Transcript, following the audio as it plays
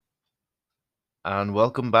and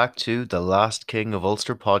welcome back to the Last King of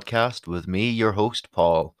Ulster podcast with me, your host,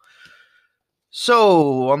 Paul.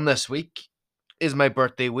 So, on this week is my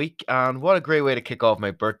birthday week, and what a great way to kick off my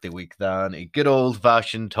birthday week than a good old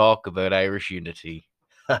fashioned talk about Irish unity.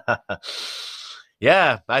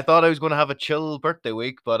 Yeah, I thought I was going to have a chill birthday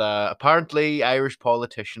week, but apparently, Irish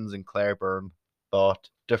politicians in Clareburn thought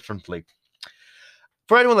differently.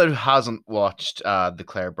 For anyone that hasn't watched the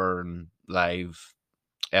Clareburn live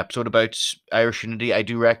episode about Irish Unity, I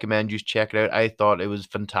do recommend you check it out. I thought it was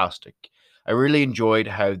fantastic. I really enjoyed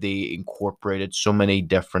how they incorporated so many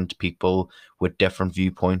different people with different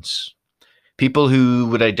viewpoints. People who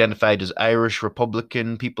would identify as Irish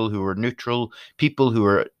Republican, people who were neutral, people who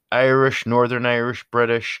were Irish, Northern Irish,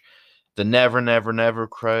 British, the Never, Never, Never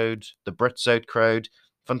crowd, the Brits Out crowd.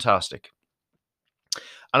 Fantastic.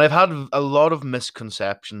 And I've had a lot of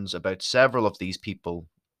misconceptions about several of these people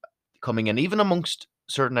coming in, even amongst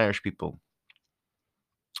certain Irish people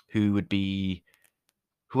who would be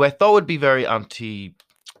who I thought would be very anti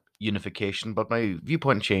unification, but my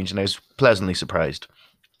viewpoint changed and I was pleasantly surprised.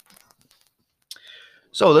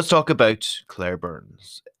 So let's talk about Claire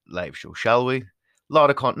Burns' live show, shall we? A lot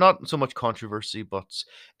of not so much controversy, but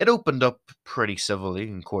it opened up pretty civilly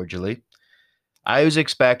and cordially. I was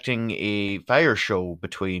expecting a fire show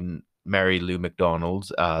between Mary Lou McDonald,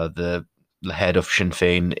 the head of Sinn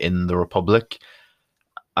Féin in the Republic,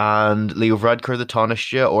 and Leo Varadkar, the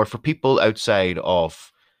Taoiseach, or for people outside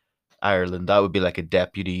of Ireland, that would be like a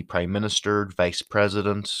deputy prime minister, vice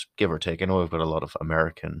president, give or take. I know I've got a lot of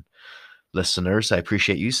American listeners. I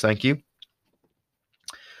appreciate you. Thank you.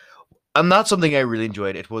 And that's something I really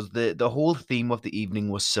enjoyed. It was the whole theme of the evening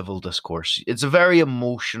was civil discourse. It's a very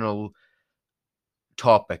emotional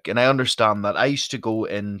topic, and I understand that. I used to go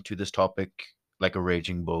into this topic like a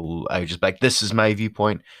raging bull. I was just like, this is my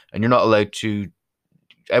viewpoint, and you're not allowed to.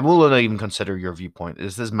 I will not even consider your viewpoint.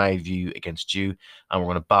 This is my view against you, and we're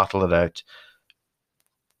going to battle it out.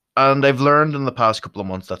 And I've learned in the past couple of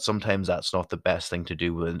months that sometimes that's not the best thing to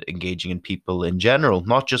do when engaging in people in general,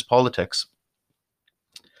 not just politics.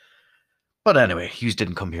 But anyway, you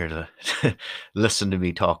didn't come here to listen to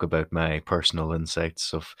me talk about my personal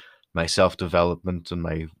insights of my self development and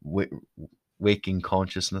my waking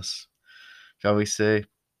consciousness, shall we say.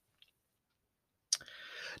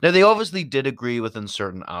 Now, they obviously did agree within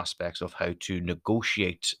certain aspects of how to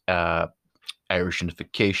negotiate Irish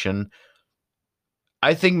unification.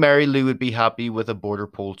 I think Mary Lou would be happy with a border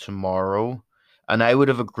poll tomorrow, and I would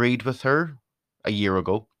have agreed with her a year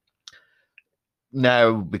ago.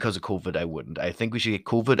 Now, because of COVID, I wouldn't. I think we should get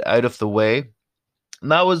COVID out of the way.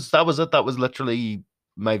 And that was it. That was literally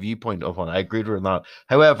my viewpoint of it. I agreed with that.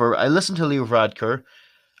 However, I listened to Leo Varadkar,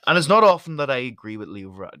 and it's not often that I agree with Leo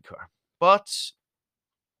Varadkar, but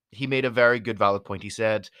he made a very good, valid point. He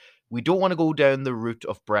said, we don't want to go down the route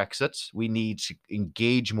of Brexit. We need to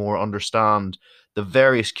engage more, understand the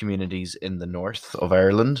various communities in the north of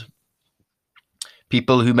Ireland.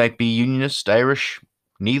 People who might be Unionist, Irish,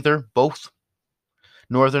 neither, both,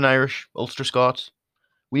 Northern Irish, Ulster Scots.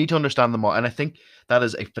 We need to understand them all. And I think that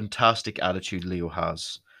is a fantastic attitude Leo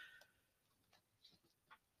has.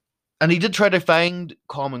 And he did try to find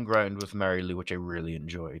common ground with Mary Lou, which I really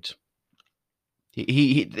enjoyed.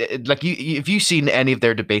 He like if you've seen any of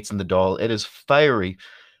their debates in the Dáil, it is fiery.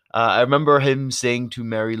 I remember him saying to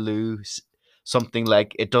Mary Lou something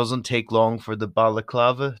like, "It doesn't take long for the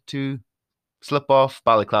balaclava to slip off."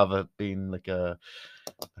 Balaclava being like a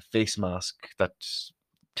face mask that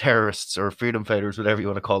terrorists or freedom fighters, whatever you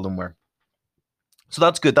want to call them, wear. So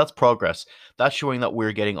that's good. That's progress. That's showing that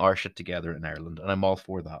we're getting our shit together in Ireland, and I'm all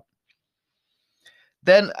for that.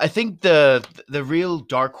 Then I think the real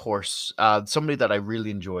dark horse, somebody that I really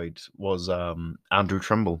enjoyed was Andrew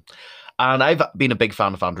Trimble, and I've been a big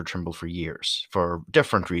fan of Andrew Trimble for years for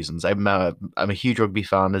different reasons. I'm a huge rugby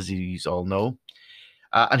fan, as you all know,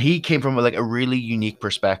 and he came from like a really unique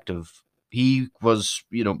perspective. He was,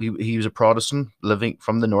 he was a Protestant living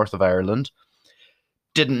from the north of Ireland.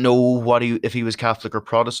 Didn't know if he was Catholic or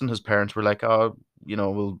Protestant. His parents were like, "Oh,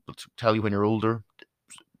 we'll tell you when you're older."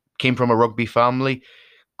 Came from a rugby family,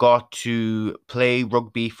 got to play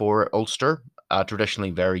rugby for Ulster, a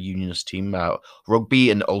traditionally very unionist team.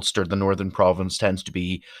 Rugby in Ulster, the northern province, tends to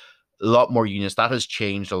be a lot more unionist. That has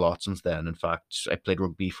changed a lot since then. In fact, I played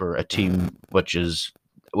rugby for a team which is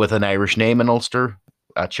with an Irish name in Ulster,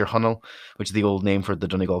 at Tirhunnell, which is the old name for the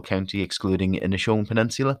Donegal County, excluding Inishowen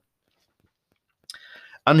Peninsula.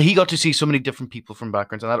 And he got to see so many different people from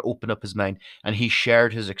backgrounds, and that opened up his mind. And he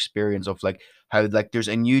shared his experience of like how like there's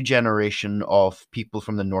a new generation of people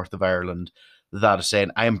from the north of Ireland that are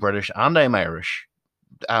saying, "I am British and I am Irish,"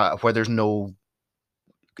 where there's no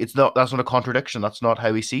it's not that's not a contradiction. That's not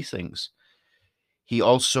how he sees things. He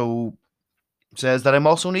also says that I'm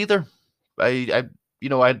also neither. I you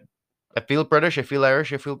know, I feel British, I feel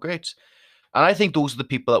Irish, I feel great. And I think those are the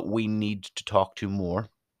people that we need to talk to more.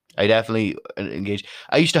 I definitely engage.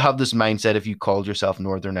 I used to have this mindset if you called yourself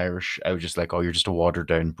Northern Irish, I was just like, oh, you're just a watered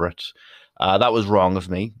down Brit. That was wrong of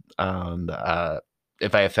me. And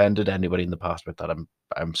if I offended anybody in the past with that,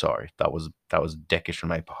 I'm sorry. That was dickish on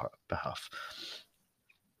my behalf.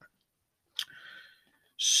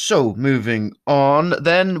 So moving on,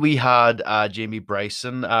 then we had Jamie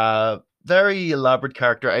Bryson, very elaborate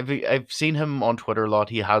character. I've seen him on Twitter a lot.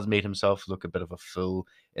 He has made himself look a bit of a fool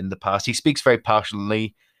in the past. He speaks very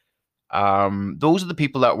passionately. Those are the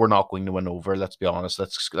people that we're not going to win over. Let's be honest.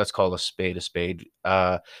 Let's call a spade a spade.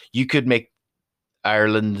 You could make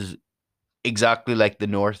Ireland exactly like the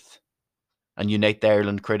North and unite the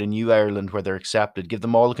Ireland, create a new Ireland where they're accepted, give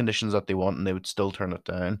them all the conditions that they want, and they would still turn it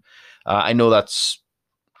down. I know that's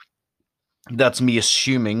me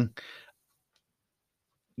assuming.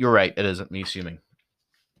 You're right. It isn't me assuming,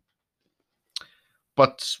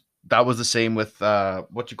 but that was the same with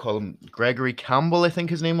what you call him, Gregory Campbell. I think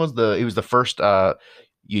his name was he was the first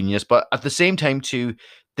unionist. But at the same time, too,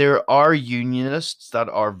 there are unionists that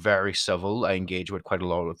are very civil. I engage with quite a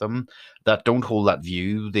lot of them that don't hold that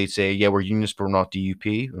view. They say, "Yeah, we're unionists, but we're not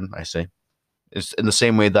DUP," and I say, it's in the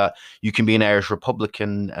same way that you can be an Irish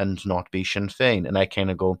Republican and not be Sinn Féin. And I kind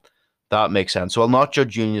of go, that makes sense. So I'll not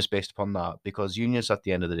judge unions based upon that because unions at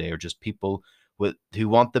the end of the day are just people who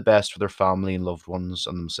want the best for their family and loved ones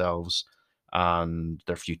and themselves and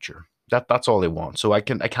their future. That's all they want. So I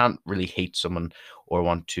can't really hate someone or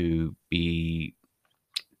want to be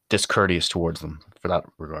discourteous towards them for that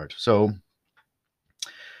regard. So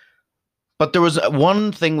but there was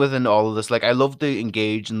one thing within all of this. Like I love the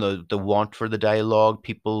engage and the want for the dialogue,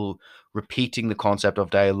 people repeating the concept of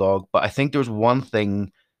dialogue. But I think there was one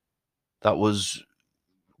thing that was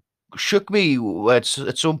shook me. It's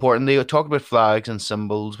so important. They talk about flags and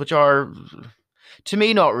symbols, which are to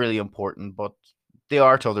me not really important, but they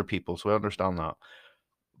are to other people. So I understand that.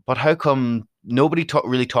 But how come nobody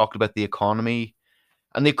really talked about the economy?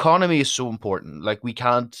 And the economy is so important. Like we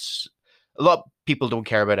can't. A lot of people don't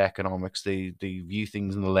care about economics. They view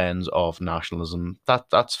things in the lens of nationalism.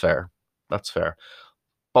 That's fair. That's fair.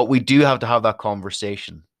 But we do have to have that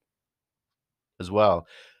conversation as well.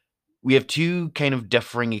 We have two kind of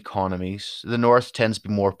differing economies. The North tends to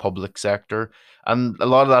be more public sector, and a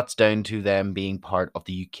lot of that's down to them being part of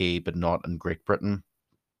the UK but not in Great Britain.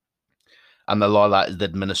 And a lot of that is the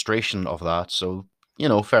administration of that. So,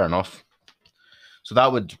 fair enough. So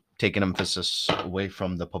that would take an emphasis away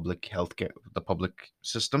from the public healthcare, the public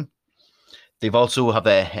system. They've also have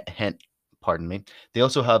pardon me. They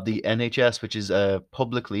also have the NHS, which is a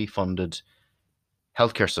publicly funded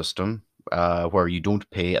healthcare system where you don't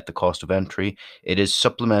pay at the cost of entry. It is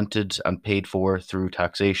supplemented and paid for through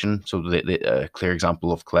taxation. So a clear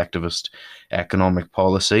example of collectivist economic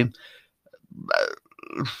policy.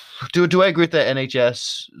 Do I agree with the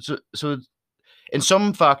NHS? So in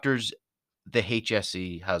some factors, the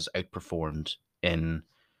HSE has outperformed in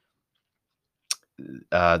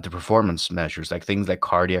the performance measures, like things like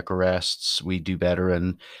cardiac arrests. We do better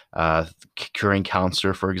in curing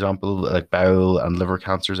cancer, for example, like bowel and liver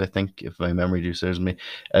cancers. I think, if my memory do serves me,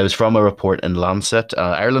 it was from a report in Lancet.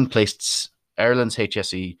 Ireland's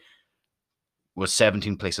HSE was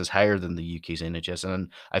 17 places higher than the UK's NHS,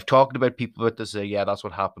 and I've talked about people about this. Say, yeah, that's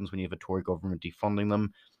what happens when you have a Tory government defunding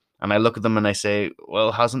them. And I look at them and I say,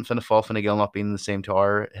 well, hasn't Fianna Fáil Fine Gael not been the same to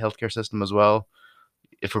our healthcare system as well?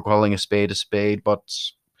 If we're calling a spade, but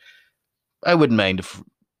I wouldn't mind if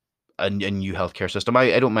a new healthcare system.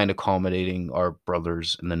 I don't mind accommodating our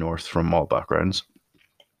brothers in the north from all backgrounds.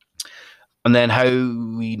 And then how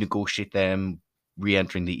we negotiate them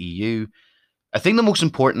re-entering the EU. I think the most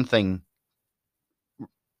important thing,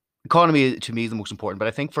 economy to me is the most important, but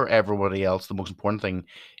I think for everybody else, the most important thing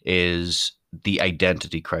is the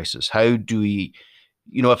identity crisis. How do we,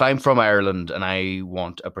 if I'm from Ireland and I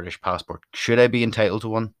want a British passport, should I be entitled to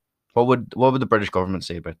one? What would the British government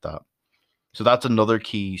say about that? So that's another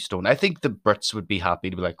keystone. I think the Brits would be happy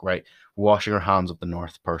to be like, right, washing our hands of the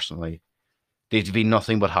North personally. They've been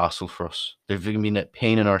nothing but hassle for us. They've been a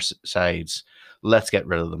pain in our sides. Let's get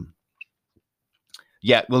rid of them.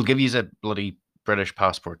 Yeah, we'll give you a bloody British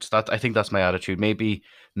passports. I think that's my attitude. Maybe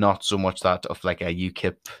not so much that of like a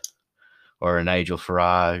UKIP or a Nigel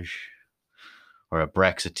Farage or a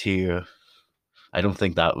Brexiteer. I don't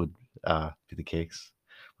think that would be the case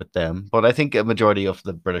with them. But I think a majority of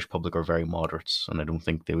the British public are very moderates, and I don't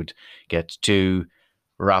think they would get too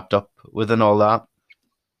wrapped up within all that.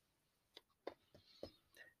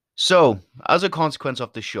 So, as a consequence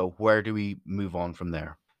of the show, where do we move on from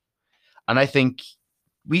there? And I think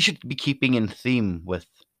we should be keeping in theme with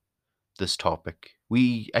this topic.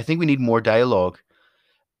 I think we need more dialogue.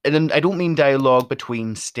 And then I don't mean dialogue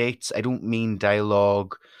between states. I don't mean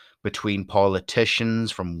dialogue between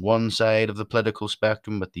politicians from one side of the political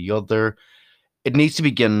spectrum with the other. It needs to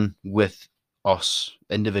begin with us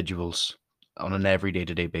individuals on an everyday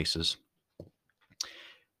to day basis.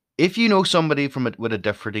 If you know somebody with a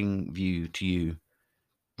differing view to you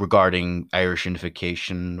regarding Irish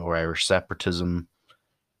unification or Irish separatism,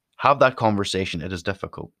 have that conversation. It is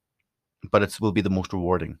difficult, but it will be the most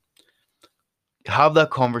rewarding. Have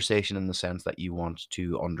that conversation in the sense that you want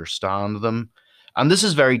to understand them. And this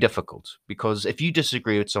is very difficult because if you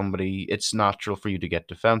disagree with somebody, it's natural for you to get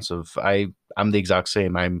defensive. I'm the exact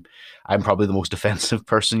same. I'm probably the most defensive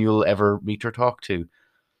person you'll ever meet or talk to.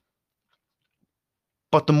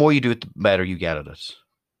 But the more you do it, the better you get at it.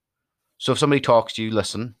 So if somebody talks to you,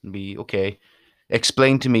 listen and be okay.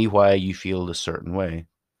 Explain to me why you feel a certain way.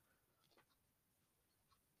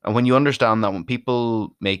 And when you understand that when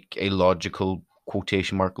people make a logical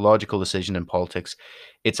quotation mark logical decision in politics,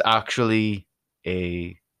 it's actually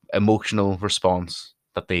a emotional response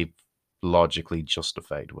that they've logically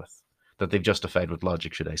justified with. That they've justified with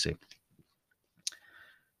logic, should I say.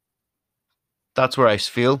 That's where I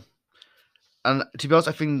feel. And to be honest,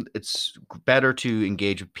 I think it's better to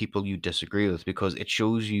engage with people you disagree with because it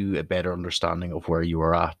shows you a better understanding of where you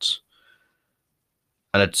are at.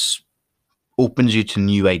 And it's opens you to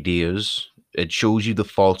new ideas. It shows you the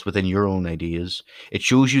faults within your own ideas. It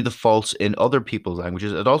shows you the faults in other people's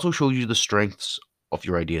languages. It also shows you the strengths of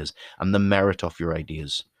your ideas and the merit of your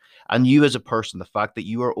ideas. And you as a person, the fact that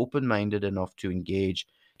you are open minded enough to engage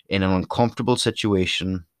in an uncomfortable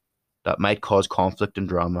situation that might cause conflict and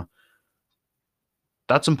drama,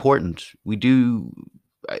 that's important.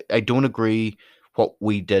 I don't agree what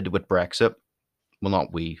we did with Brexit. Well,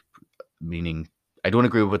 not we, meaning I don't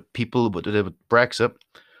agree with people what they did with Brexit,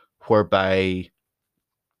 whereby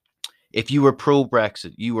if you were pro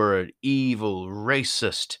Brexit, you were an evil,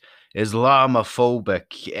 racist,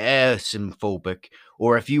 Islamophobic, Islamophobic,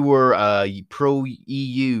 or if you were pro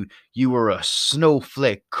EU, you were a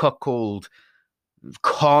snowflake, cuckold,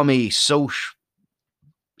 commie, social.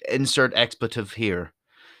 Insert expletive here.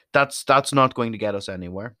 That's not going to get us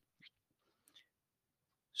anywhere.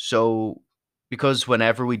 So, because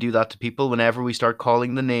whenever we do that to people, whenever we start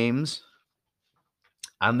calling the names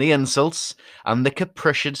and the insults and the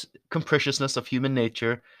capriciousness of human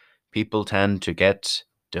nature, people tend to get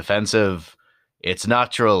defensive. It's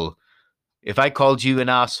natural. If I called you an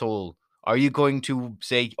asshole, are you going to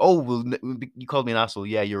say, "Oh, well, you called me an asshole"?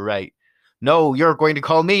 Yeah, you're right. No, you're going to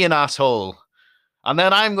call me an asshole. And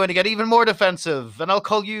then I'm going to get even more defensive and I'll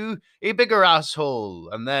call you a bigger asshole.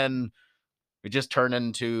 And then we just turn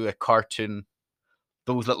into a cartoon.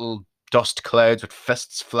 Those little dust clouds with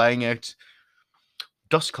fists flying out.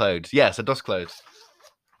 Dust clouds. Yes, a dust cloud.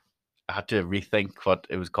 I had to rethink what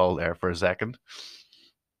it was called there for a second.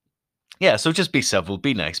 Yeah, so just be civil,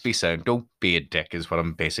 be nice, be sound. Don't be a dick, is what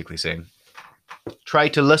I'm basically saying. Try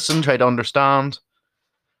to listen, try to understand,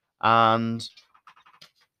 and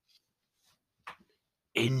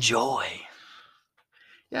enjoy.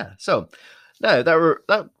 Yeah, so now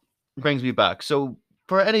that brings me back. So,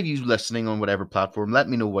 for any of you listening on whatever platform, let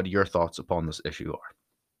me know what your thoughts upon this issue are.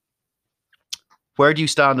 Where do you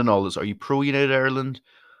stand in all this? Are you pro United Ireland?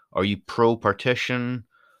 Are you pro partition?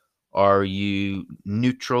 Are you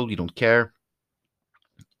neutral? You don't care?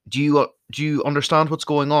 Do you understand what's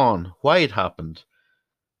going on? Why it happened?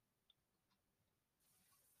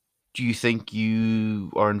 Do you think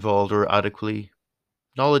you are involved or adequately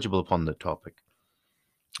knowledgeable upon the topic?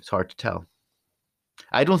 It's hard to tell.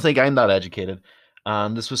 I don't think I'm that educated,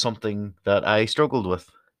 and this was something that I struggled with.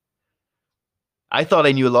 I thought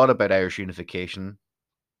I knew a lot about Irish unification.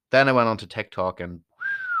 Then I went on to TikTok, and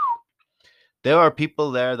there are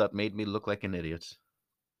people there that made me look like an idiot.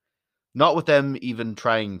 Not with them even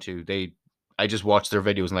trying to. I just watched their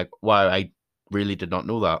videos and like, wow, I really did not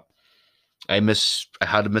know that. I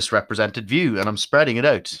had a misrepresented view, and I'm spreading it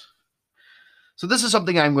out. So this is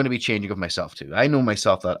something I'm going to be changing of myself too. I know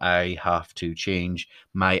myself that I have to change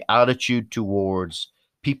my attitude towards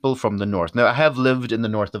people from the north. Now I have lived in the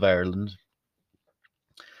north of Ireland,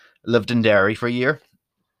 lived in Derry for a year,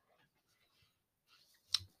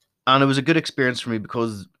 and it was a good experience for me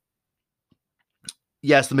because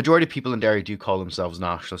yes, the majority of people in Derry do call themselves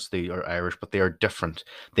nationalists. They are Irish, but they are different.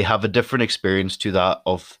 They have a different experience to that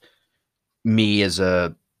of me as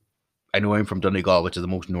a. I know I'm from Donegal, which is the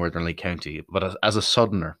most northerly county, but as a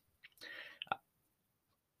southerner,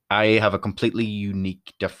 I have a completely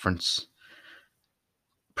unique difference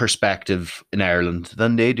perspective in Ireland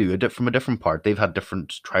than they do from a different part. They've had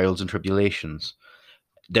different trials and tribulations.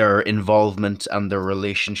 Their involvement and their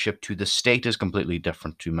relationship to the state is completely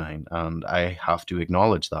different to mine, and I have to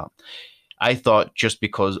acknowledge that. I thought just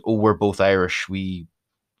because we're both Irish, we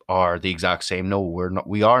are the exact same. No, we're not.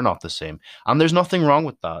 We are not the same, and there's nothing wrong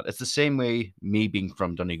with that. It's the same way me being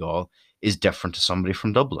from Donegal is different to somebody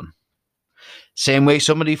from Dublin. Same way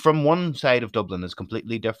somebody from one side of Dublin is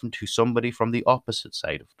completely different to somebody from the opposite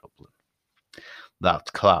side of Dublin. That's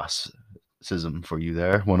classism for you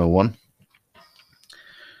there, 101.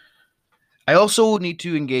 I also need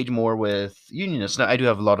to engage more with unionists. Now, I do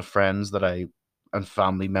have a lot of friends and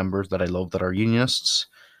family members that I love that are unionists.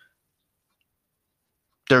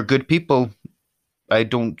 They're good people. I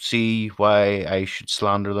don't see why I should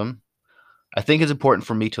slander them. I think it's important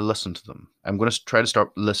for me to listen to them. I'm going to try to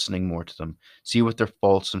start listening more to them, see what their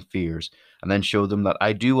faults and fears, and then show them that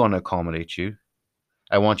I do want to accommodate you.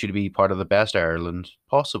 I want you to be part of the best Ireland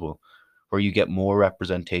possible, where you get more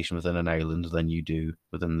representation within an island than you do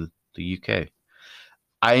within the UK.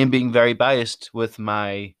 I am being very biased with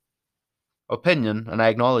my opinion, and I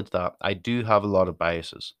acknowledge that. I do have a lot of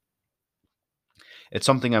biases. It's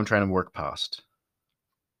something I'm trying to work past.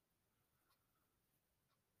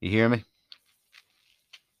 You hear me?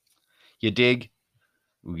 You dig?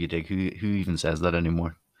 Ooh, you dig? Who even says that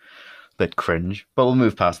anymore? Bit cringe, but we'll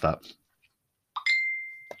move past that.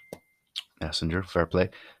 Messenger, fair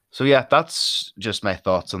play. So yeah, that's just my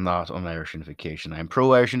thoughts on that on Irish unification. I'm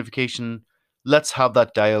pro Irish unification. Let's have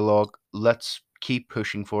that dialogue. Let's keep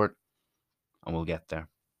pushing for it, and we'll get there.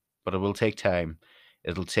 But it will take time.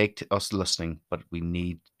 It'll take us listening, but we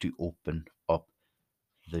need to open up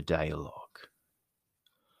the dialogue.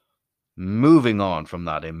 Moving on from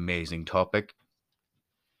that amazing topic,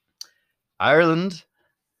 Ireland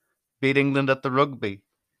beat England at the rugby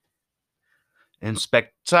in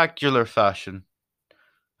spectacular fashion.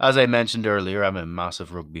 As I mentioned earlier, I'm a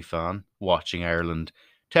massive rugby fan. Watching Ireland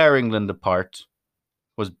tear England apart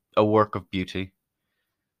was a work of beauty.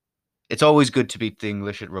 It's always good to beat the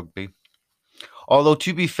English at rugby. Although,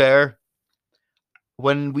 to be fair,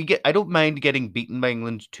 I don't mind getting beaten by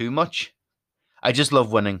England too much. I just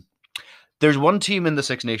love winning. There's one team in the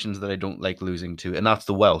Six Nations that I don't like losing to, and that's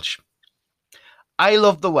the Welsh. I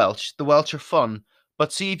love the Welsh. The Welsh are fun,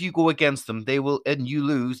 but see if you go against them, and you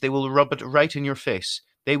lose, they will rub it right in your face.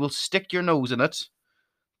 They will stick your nose in it.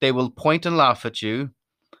 They will point and laugh at you,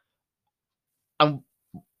 and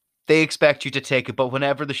they expect you to take it. But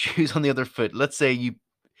whenever the shoe's on the other foot, let's say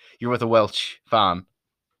you're with a Welsh fan,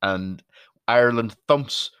 and Ireland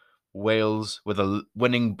thumps Wales with a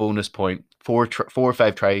winning bonus point, 4 or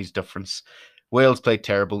 5 tries difference. Wales played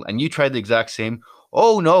terrible, and you tried the exact same.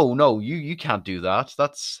 Oh no, you can't do that.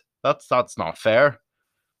 That's not fair.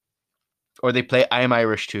 Or they play "I'm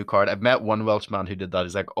Irish too" card. I've met one Welshman who did that.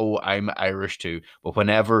 He's like, "Oh, I'm Irish too," but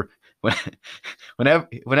whenever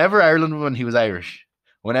Ireland would win, he was Irish.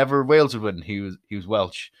 Whenever Wales would win, he was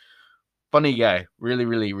Welsh. Funny guy, really,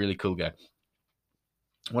 really, really cool guy.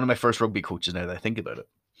 One of my first rugby coaches. Now that I think about it.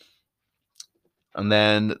 And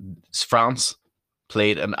then France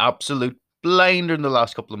played an absolute blinder in the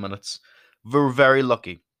last couple of minutes. We were very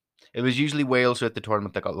lucky. It was usually Wales who at the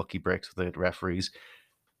tournament that got lucky breaks with the referees.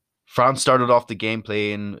 France started off the game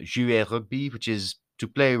playing jouer rugby, which is to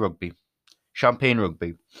play rugby, champagne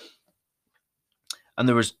rugby. And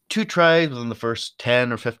there was 2 tries within the first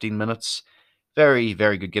 10 or 15 minutes. Very,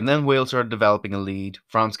 very good game. Then Wales started developing a lead.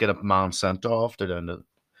 France get a man sent off. They're down to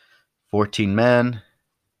 14 men.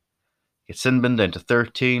 Get Sinbin down to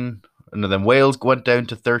 13. And then Wales went down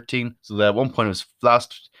to 13. So at one point, it was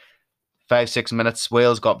last 5-6 minutes,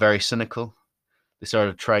 Wales got very cynical. They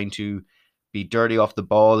started trying to be dirty off the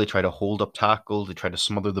ball. They tried to hold up tackle. They tried to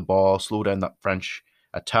smother the ball, slow down that French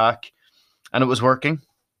attack. And it was working.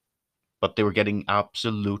 But they were getting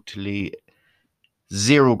absolutely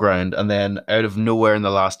zero ground. And then out of nowhere in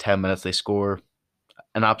the last 10 minutes, they score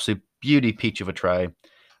an absolute beauty peach of a try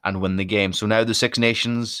and win the game. So now the Six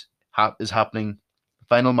Nations is happening.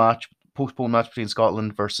 Final match, postponed match between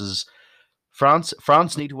Scotland versus France.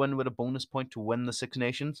 France need to win with a bonus point to win the Six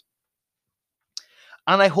Nations.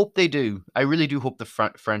 And I hope they do. I really do hope the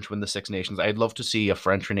French win the Six Nations. I'd love to see a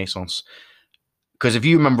French Renaissance. Because if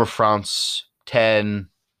you remember France 10,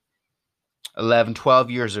 11, 12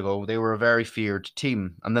 years ago, they were a very feared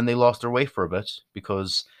team. And then they lost their way for a bit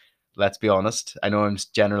because, let's be honest, I know I'm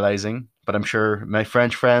generalizing, but I'm sure my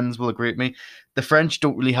French friends will agree with me. The French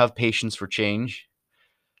don't really have patience for change.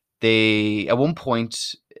 They, at one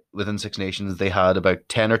point within Six Nations, they had about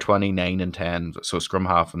 10 or 20, 9 and 10, so scrum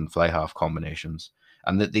half and fly half combinations.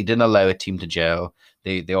 and that they didn't allow a team to gel.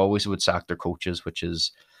 They always would sack their coaches, which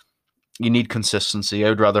is, you need consistency. I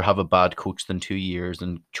would rather have a bad coach than 2 years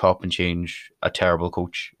and chop and change a terrible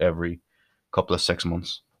coach every couple of 6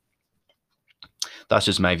 months. That's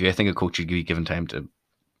just my view. I think a coach should be given time to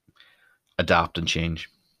adapt and change.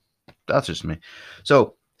 That's just me.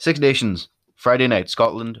 So, Six Nations, Friday night,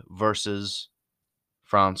 Scotland versus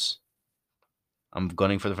France. I'm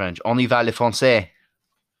gunning for the French. On y va les Français.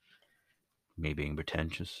 Me being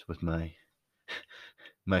pretentious with my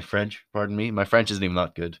French. Pardon me. My French isn't even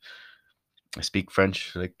that good. I speak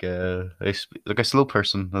French like like a slow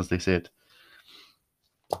person, as they say it.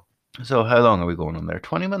 So how long are we going on there?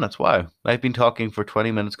 20 minutes. Wow. I've been talking for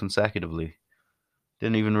 20 minutes consecutively.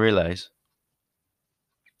 Didn't even realize.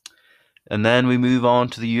 And then we move on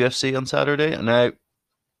to the UFC on Saturday. And now,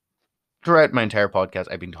 throughout my entire podcast,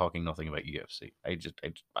 I've been talking nothing about UFC.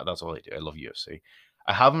 That's all I do. I love UFC.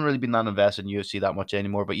 I haven't really been that invested in UFC that much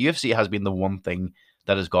anymore, but UFC has been the one thing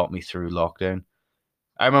that has got me through lockdown.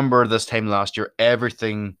 I remember this time last year,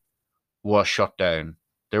 everything was shut down.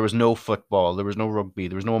 There was no football, there was no rugby,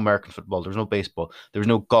 there was no American football, there was no baseball, there was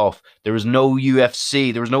no golf, there was no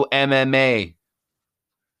UFC, there was no MMA.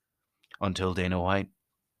 Until Dana White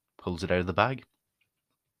pulls it out of the bag.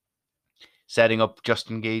 Setting up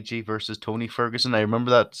Justin Gaethje versus Tony Ferguson. I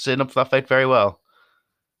remember that, setting up that fight very well.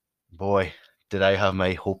 Boy, did I have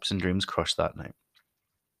my hopes and dreams crushed that night.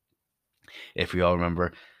 If we all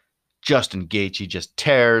remember, Justin Gaethje just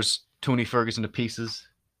tears Tony Ferguson to pieces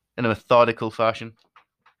in a methodical fashion.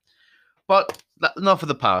 But enough of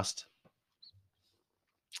the past.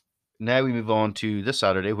 Now we move on to this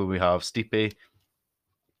Saturday, where we have Stipe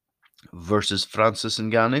versus Francis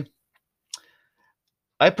Ngannou.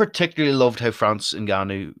 I particularly loved how Francis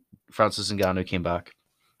Ngannou came back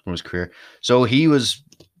from his career. So he was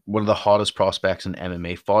one of the hottest prospects in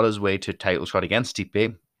MMA, fought his way to a title shot against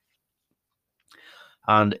Stipe.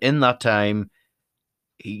 And in that time,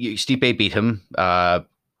 Stipe beat him,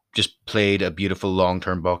 just played a beautiful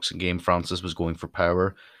long-term boxing game. Francis was going for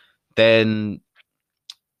power. Then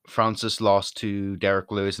Francis lost to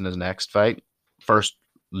Derek Lewis in his next fight. First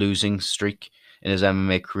losing streak in his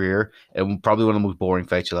MMA career. And probably one of the most boring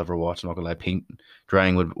fights you'll ever watch. I'm not going to lie. Paint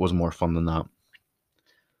drying was more fun than that.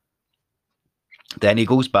 Then he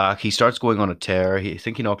goes back. He starts going on a tear. I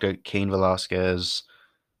think he knocked out Cain Velasquez,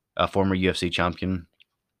 a former UFC champion.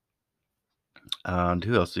 And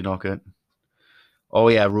who else did he knock out? Oh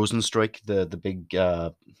yeah, Rosenstrike, the big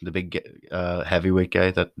heavyweight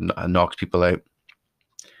guy that knocks people out.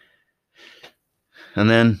 And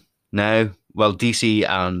then now, well, DC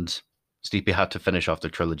and Stipe had to finish off their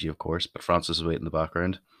trilogy, of course, but Francis is waiting in the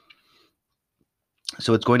background.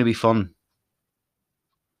 So it's going to be fun.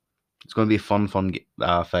 It's going to be a fun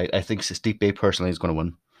fight. I think Stipe personally is going to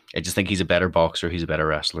win. I just think he's a better boxer. He's a better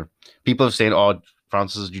wrestler. People have said, "Oh,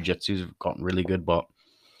 Francis' jiu-jitsu has gotten really good," but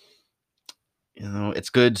you know, it's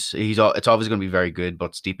good. It's obviously going to be very good.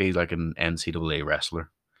 But Stipe is like an NCAA wrestler.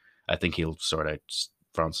 I think he'll sort out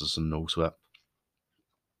Francis in no sweat.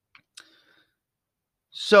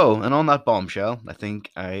 So, and on that bombshell, I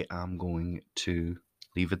think I am going to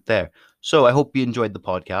leave it there. So, I hope you enjoyed the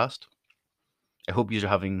podcast. I hope you are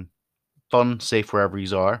having fun, safe wherever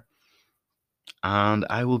you are. And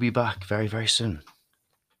I will be back very, very soon.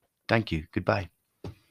 Thank you. Goodbye.